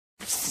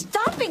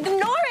Stop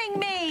ignoring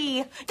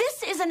me!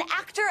 This is an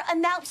actor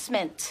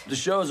announcement. The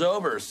show's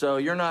over, so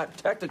you're not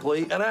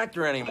technically an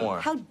actor anymore.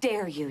 How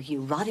dare you,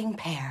 you rotting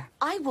pair.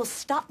 I will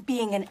stop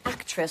being an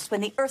actress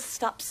when the earth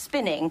stops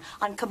spinning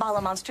on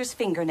Kabbalah Monster's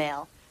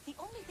fingernail. The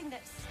only thing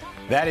that stops...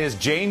 That is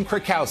Kane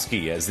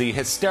Krakowski as the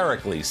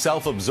hysterically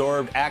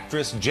self-absorbed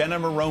actress Jenna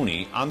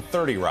Maroney on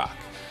 30 Rock,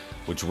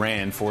 which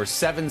ran for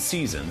 7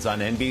 seasons on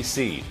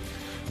NBC.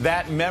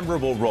 That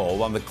memorable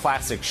role on the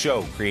classic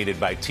show created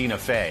by Tina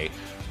Fey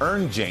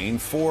earned Jane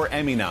 4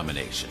 Emmy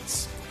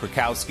nominations.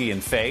 Krakowski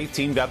and Fey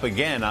teamed up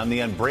again on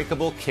the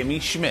Unbreakable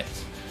Kimmy Schmidt,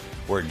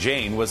 where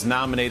Jane was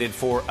nominated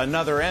for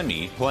another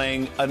Emmy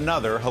playing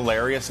another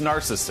hilarious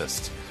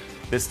narcissist,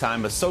 this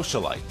time a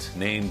socialite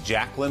named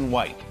Jacqueline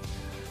White.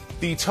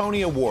 The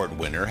Tony Award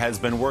winner has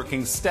been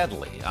working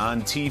steadily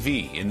on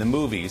TV, in the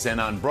movies, and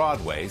on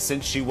Broadway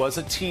since she was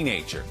a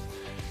teenager,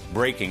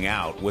 breaking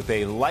out with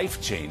a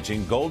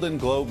life-changing Golden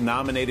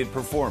Globe-nominated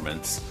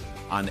performance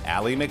on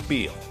Ally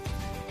McBeal.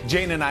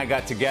 Jane and I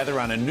got together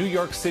on a New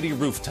York City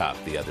rooftop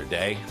the other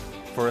day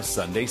for a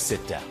Sunday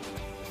Sitdown.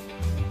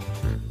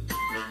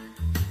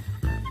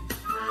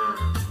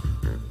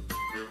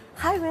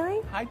 Hi,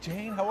 Willie. Hi,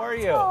 Jane. How are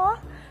you? Aw,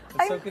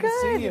 It's so good to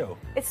see you.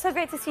 It's so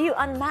great to see you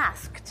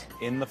unmasked.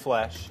 In the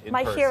flesh, in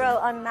My person. hero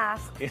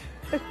unmasked.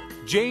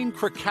 Jane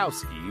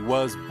Krakowski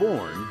was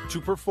born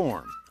to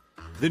perform.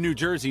 The New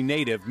Jersey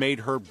native made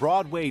her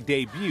Broadway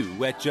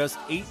debut at just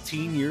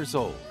 18 years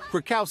old.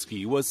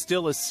 Krakowski was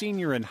still a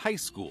senior in high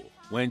school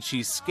when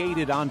she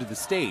skated onto the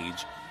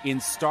stage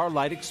in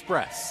Starlight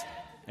Express.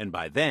 And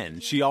by then,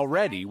 she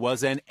already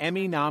was an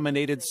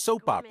Emmy-nominated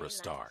soap opera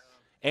star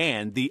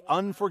and the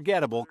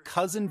unforgettable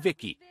Cousin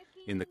Vicky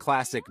in the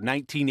classic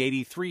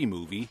 1983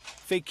 movie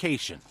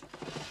Vacation.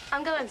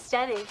 I'm going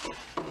steady,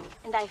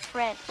 and I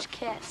French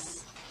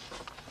kiss.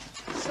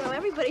 So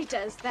everybody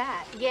does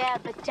that. Yeah,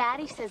 but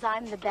Daddy says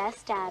I'm the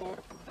best at it.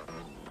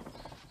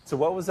 So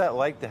what was that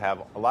like to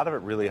have a lot of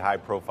it really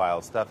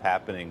high-profile stuff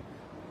happening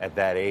at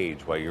that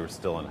age while you were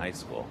still in high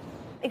school?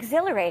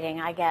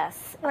 Exhilarating, I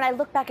guess. When I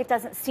look back, it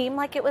doesn't seem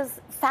like it was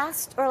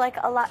fast or like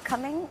a lot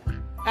coming.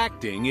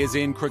 Acting is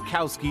in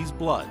Krakowski's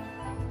blood.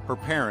 Her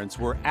parents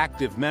were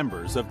active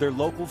members of their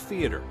local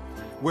theater,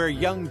 where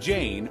young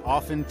Jane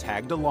often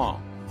tagged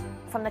along.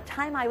 From the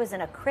time I was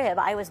in a crib,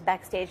 I was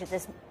backstage at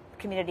this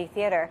community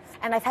theater,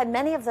 and I've had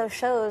many of those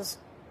shows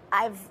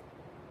I've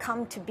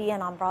come to be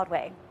in on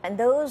Broadway. And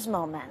those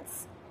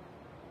moments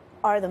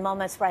are the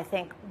moments where I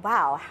think,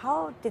 wow,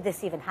 how did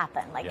this even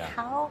happen? Like,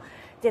 how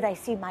did I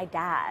see my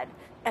dad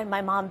and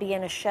my mom be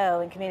in a show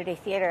in community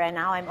theater, and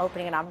now I'm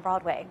opening it on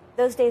Broadway?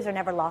 Those days are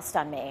never lost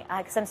on me,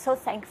 because I'm so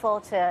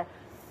thankful to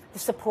the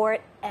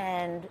support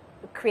and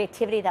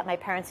creativity that my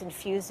parents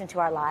infused into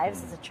our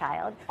lives as a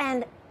child,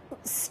 and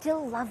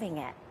still loving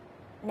it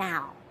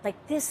now, like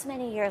this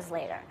many years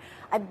later.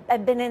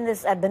 I've been in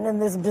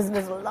this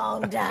business a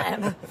long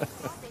time.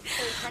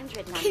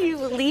 Can you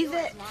believe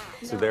it?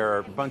 So there are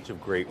a bunch of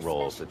great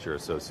roles that you're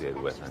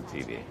associated with on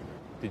TV.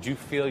 Did you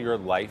feel your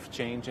life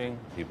changing?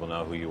 People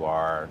know who you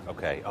are.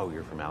 Okay, oh,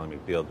 you're from Ally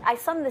McBeal. I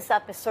sum this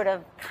up as sort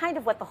of kind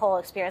of what the whole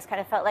experience kind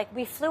of felt like.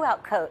 We flew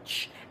out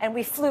coach, and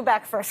we flew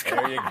back first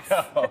class. There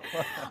you go.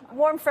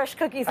 Warm, fresh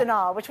cookies and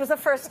all, which was a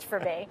first for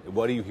me.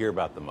 What do you hear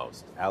about the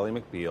most? Ally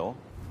McBeal.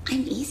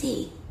 I'm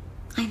easy.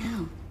 I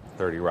know.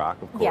 30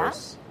 Rock, of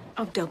course.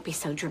 Oh, don't be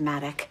so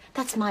dramatic.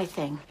 That's my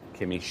thing.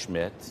 Kimmy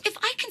Schmidt. If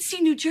I can see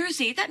New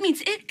Jersey, that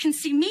means it can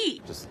see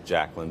me. Just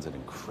Jacqueline's an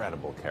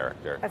incredible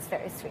character. That's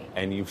very sweet.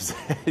 And you've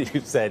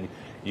said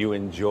you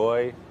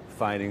enjoy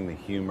finding the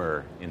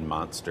humor in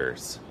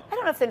monsters. I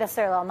don't know if they're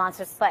necessarily all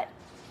monsters, but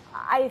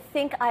I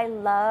think I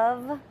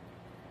love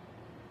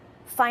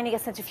finding a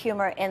sense of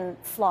humor in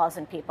flaws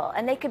in people.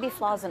 And they could be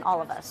flaws in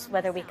all of us,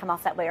 whether we come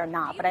off that way or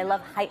not. But I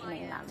love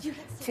heightening them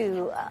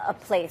to a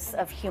place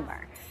of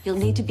humor. You'll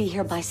need to be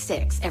here by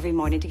 6 every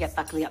morning to get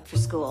Buckley up for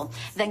school.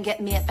 Then get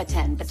me up at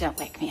 10, but don't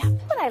wake me up.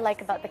 What I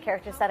like about the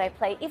characters that I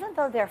play, even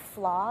though they're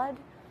flawed,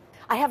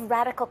 I have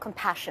radical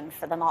compassion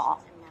for them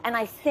all. And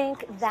I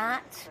think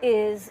that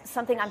is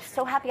something I'm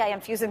so happy I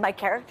infuse in my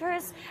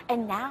characters.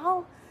 And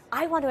now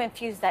I want to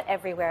infuse that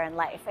everywhere in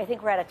life. I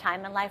think we're at a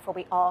time in life where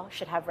we all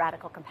should have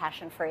radical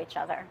compassion for each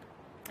other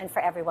and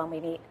for everyone we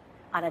meet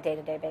on a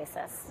day-to-day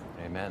basis.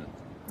 Amen.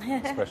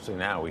 Especially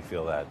now, we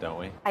feel that, don't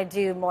we? I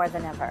do more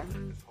than ever.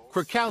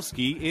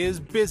 Krakowski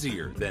is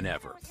busier than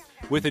ever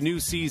with a new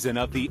season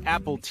of the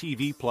Apple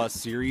TV Plus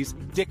series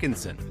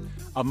Dickinson,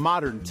 a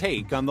modern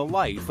take on the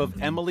life of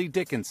Emily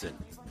Dickinson,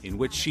 in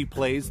which she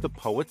plays the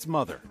poet's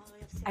mother.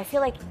 I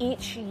feel like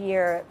each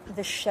year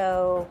the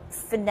show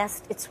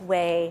finessed its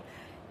way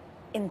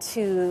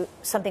into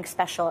something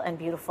special and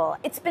beautiful.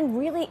 It's been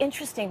really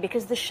interesting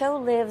because the show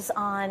lives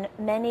on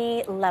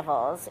many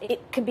levels.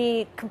 It can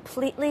be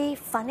completely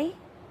funny,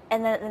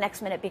 and then the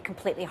next minute be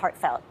completely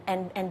heartfelt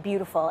and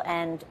beautiful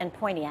and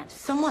poignant.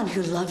 Someone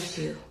who loves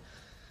you,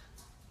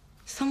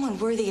 someone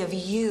worthy of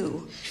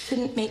you,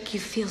 shouldn't make you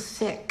feel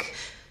sick.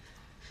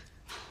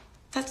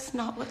 That's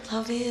not what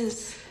love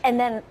is. And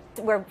then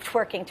we're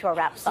twerking to a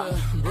rap song.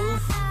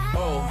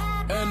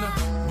 Oh,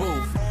 and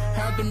booth.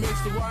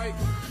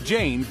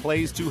 Jane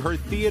plays to her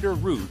theater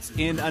roots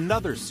in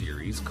another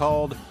series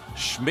called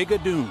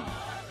Schmigadoon,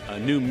 a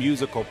new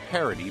musical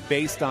parody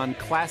based on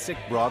classic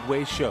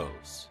Broadway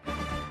shows.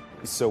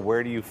 So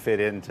where do you fit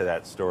into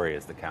that story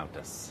as the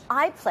Countess?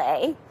 I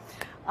play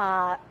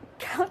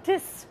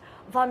Countess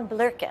von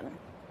Blurken,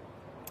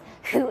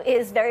 who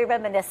is very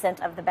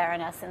reminiscent of the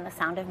Baroness in The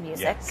Sound of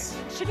Music. Yes.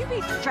 Should you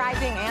be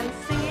driving and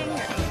singing?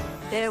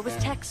 There was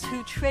Tex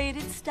who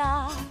traded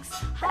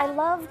stocks. I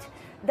loved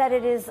that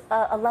it is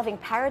a loving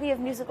parody of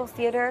musical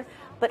theater,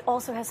 but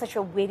also has such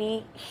a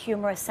witty,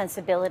 humorous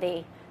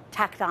sensibility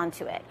tacked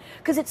onto it.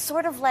 Because it's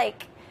sort of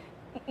like,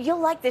 you'll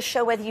like this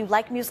show whether you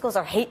like musicals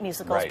or hate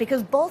musicals, right,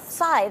 because both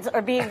sides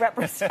are being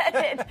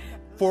represented.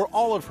 For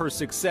all of her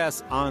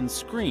success on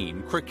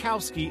screen,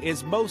 Krakowski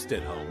is most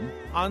at home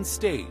on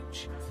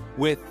stage,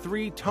 with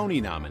 3 Tony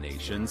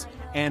nominations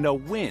and a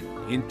win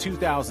in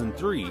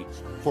 2003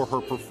 for her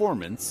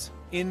performance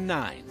in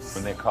 9.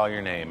 When they call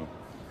your name,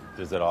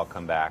 does it all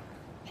come back?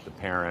 The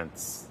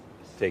parents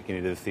taking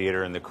you to the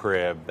theater in the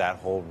crib, that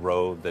whole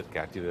road that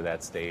got you to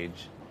that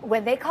stage?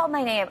 When they called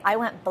my name, I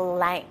went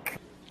blank.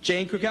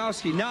 Kane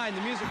Krakowski, 9,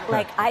 the musical.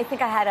 Like, I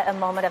think I had a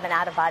moment of an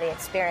out-of-body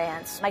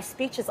experience. My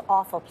speech is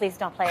awful. Please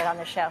don't play it on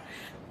the show.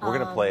 We're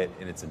going to play it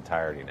in its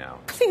entirety now.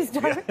 Please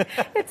don't.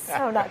 It's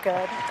so not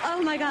good.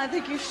 Oh my God,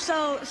 thank you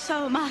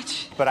so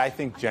much. But I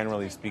think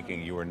generally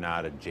speaking, you are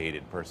not a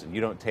jaded person.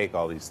 You don't take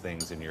all these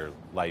things in your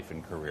life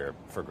and career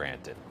for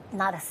granted.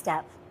 Not a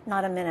step,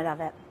 not a minute of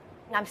it.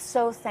 I'm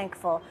so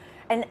thankful.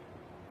 And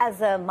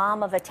as a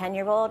mom of a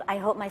 10-year-old, I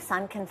hope my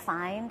son can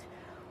find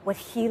what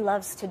he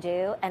loves to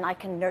do, and I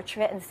can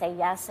nurture it and say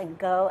yes and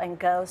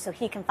go so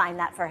he can find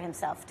that for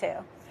himself too.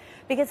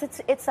 Because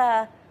it's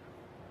a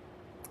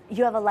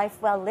you have a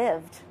life well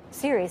lived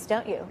series,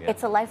 don't you? Yeah.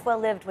 It's a life well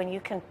lived when you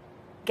can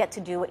get to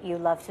do what you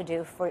love to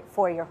do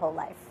for your whole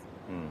life.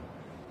 And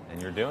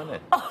you're doing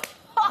it.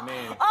 I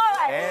mean, all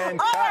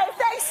right,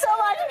 thanks so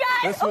much,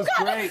 guys. This was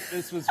great.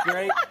 This was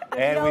great.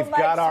 And we've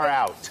got our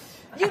out.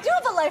 You do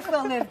have a life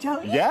well lived,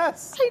 don't you?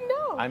 Yes. I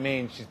know. I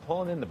mean, she's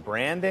pulling in the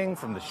branding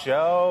from the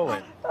show.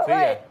 And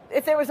Right.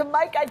 If there was a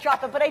mic, I'd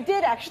drop it, but I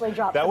did actually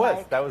drop the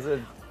mic. That was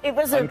It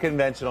was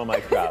unconventional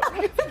mic drop.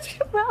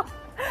 Well,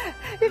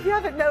 if you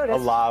haven't noticed.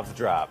 A lav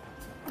drop.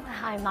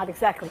 I'm not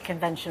exactly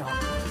conventional.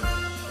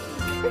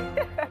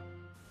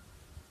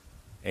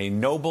 A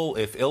noble,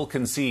 if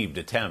ill-conceived,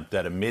 attempt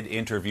at a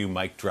mid-interview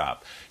mic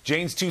drop.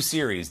 Jane's 2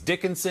 series,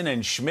 Dickinson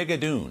and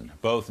Schmigadoon,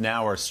 both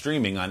now are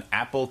streaming on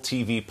Apple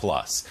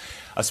TV+.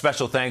 A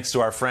special thanks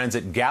to our friends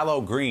at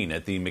Gallo Green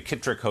at the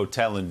McKittrick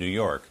Hotel in New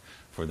York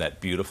for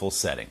that beautiful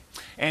setting.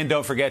 And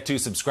don't forget to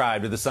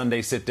subscribe to the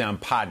Sunday Sitdown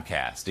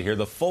podcast to hear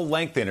the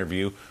full-length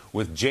interview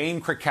with Jane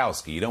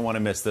Krakowski. You don't want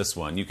to miss this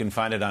one. You can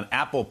find it on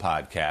Apple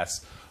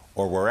Podcasts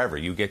or wherever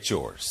you get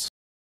yours.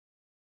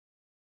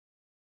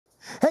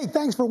 Hey,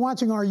 thanks for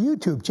watching our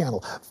YouTube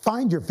channel.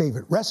 Find your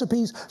favorite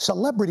recipes,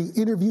 celebrity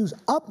interviews,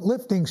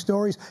 uplifting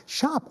stories,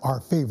 shop our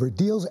favorite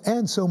deals,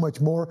 and so much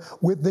more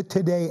with the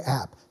Today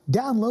app.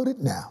 Download it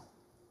now.